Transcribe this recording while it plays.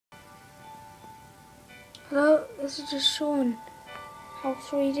Hello, this is just showing how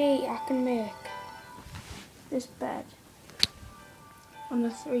 3D I can make this bed on the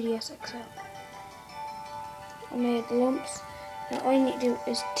 3DS XL. I made lumps. Now all you need to do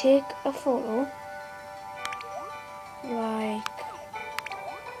is take a photo like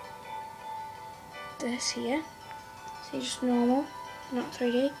this here. See, just normal, not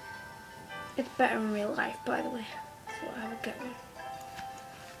 3D. It's better in real life, by the way. So I would get one.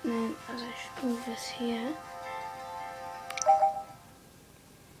 And then as I just move this here,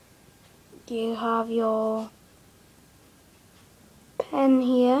 you have your pen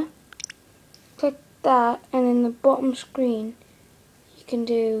here. Click that, and in the bottom screen you can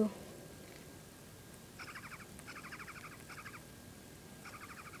do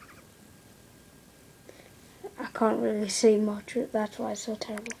I can't really see much, that's why it's so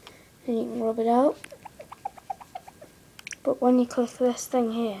terrible. And you can rub it out. But when you click this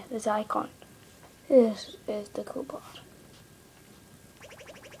thing here, this icon, this is the cool part.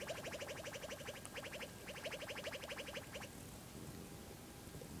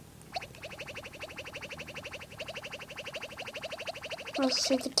 Let's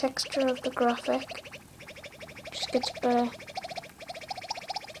see the texture of the graphic. Just gets better.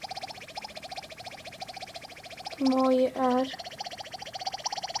 The more you add,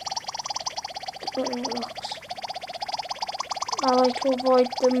 the better it looks. I like to avoid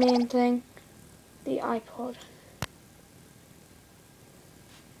the main thing, the iPod.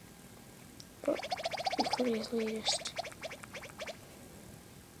 But you could easily just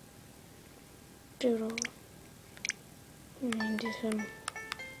do it all. And then do some.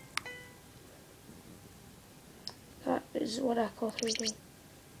 That is what I call 3D.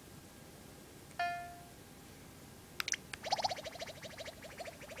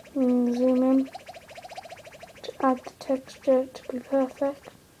 Zoom in to add the texture to be perfect.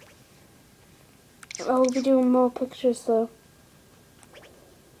 I will be doing more pictures though.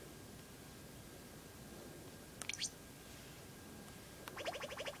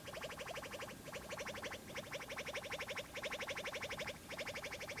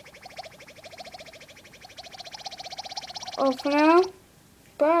 For now,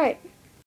 bye.